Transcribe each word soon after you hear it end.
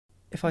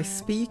If I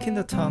speak in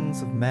the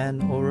tongues of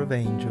men or of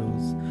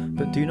angels,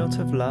 but do not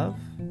have love,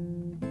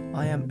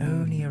 I am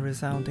only a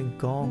resounding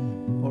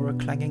gong or a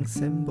clanging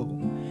cymbal.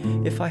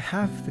 If I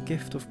have the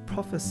gift of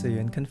prophecy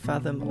and can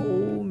fathom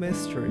all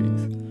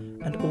mysteries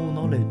and all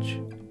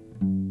knowledge,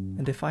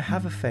 and if I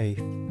have a faith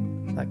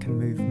that can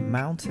move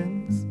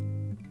mountains,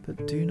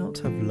 but do not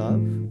have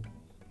love,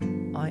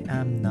 I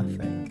am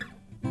nothing.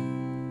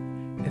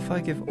 If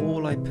I give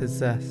all I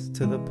possess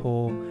to the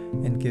poor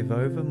and give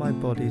over my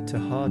body to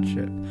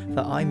hardship,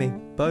 that I may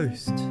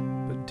boast,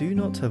 but do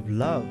not have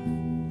love,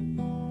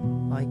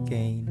 I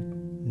gain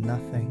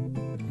nothing.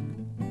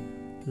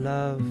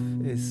 Love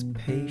is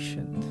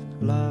patient,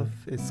 love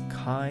is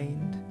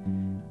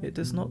kind, it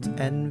does not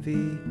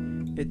envy,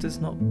 it does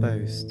not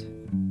boast,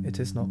 it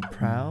is not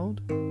proud,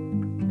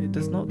 it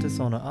does not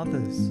dishonor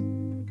others,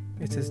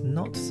 it is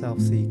not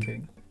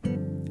self-seeking,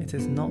 it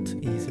is not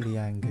easily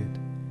angered.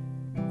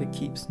 It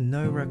keeps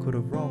no record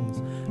of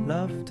wrongs.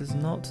 Love does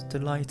not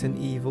delight in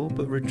evil,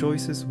 but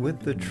rejoices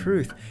with the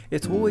truth.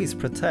 It always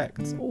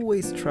protects,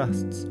 always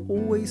trusts,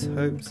 always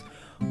hopes,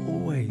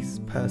 always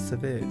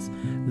perseveres.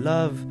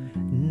 Love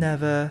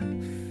never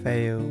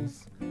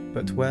fails,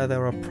 but where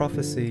there are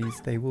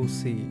prophecies, they will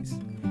cease.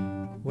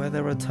 Where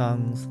there are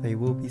tongues, they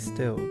will be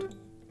stilled.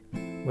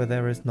 Where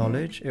there is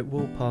knowledge, it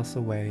will pass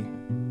away.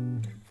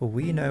 For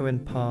we know in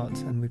part,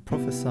 and we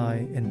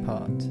prophesy in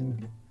part.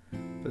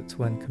 But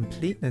when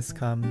completeness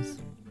comes,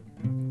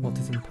 what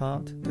is in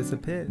part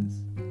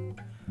disappears.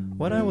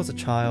 When I was a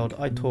child,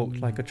 I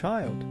talked like a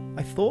child.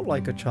 I thought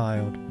like a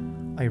child.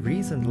 I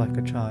reasoned like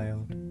a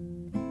child.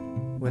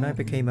 When I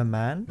became a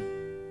man,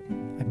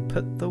 I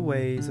put the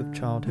ways of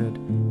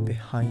childhood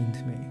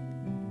behind me.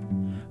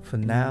 For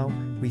now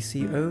we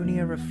see only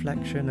a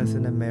reflection as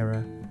in a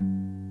mirror.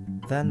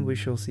 Then we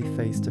shall see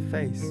face to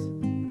face.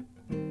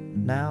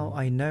 Now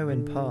I know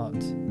in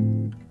part.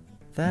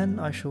 Then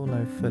I shall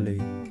know fully,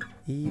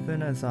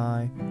 even as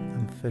I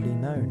am fully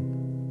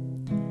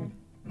known.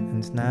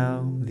 And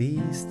now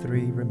these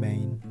three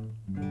remain: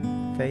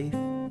 faith,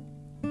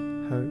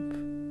 hope,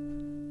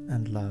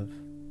 and love.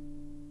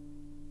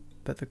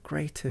 But the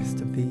greatest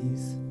of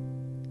these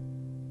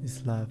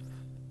is love.